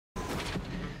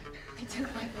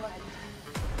took my blood.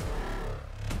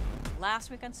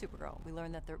 Last week on Supergirl, we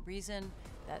learned that the reason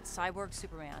that cyborg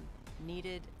Superman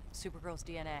needed Supergirl's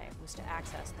DNA was to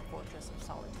access the Fortress of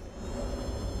Solitude.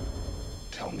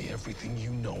 Tell me everything you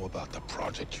know about the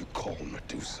project you call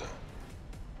Medusa.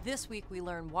 This week, we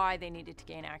learn why they needed to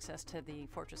gain access to the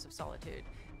Fortress of Solitude,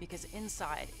 because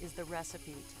inside is the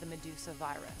recipe to the Medusa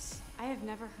virus. I have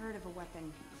never heard of a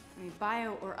weapon,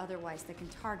 bio or otherwise, that can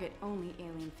target only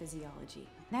alien physiology.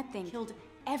 That thing killed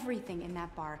everything in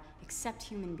that bar except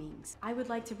human beings. I would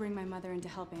like to bring my mother in to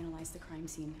help analyze the crime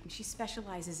scene. She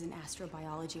specializes in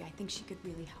astrobiology. I think she could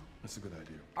really help. That's a good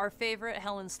idea. Our favorite,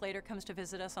 Helen Slater, comes to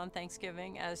visit us on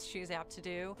Thanksgiving, as she's apt to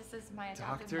do. This is my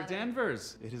adopted Dr. mother.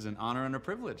 Danvers, it is an honor and a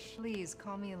privilege. Please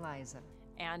call me Eliza.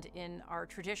 And in our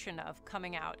tradition of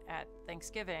coming out at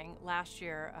Thanksgiving, last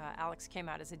year Alex came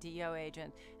out as a DEO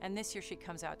agent, and this year she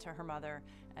comes out to her mother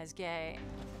as gay.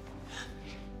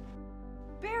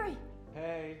 Barry!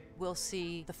 Hey. We'll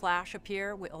see the Flash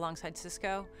appear alongside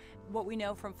Cisco. What we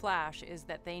know from Flash is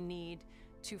that they need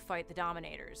to fight the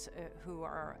Dominators, who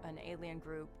are an alien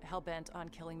group hell-bent on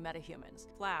killing metahumans.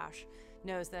 Flash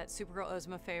knows that Supergirl owes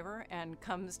him a favor and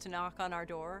comes to knock on our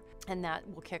door, and that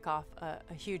will kick off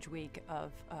a huge week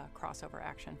of crossover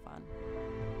action fun.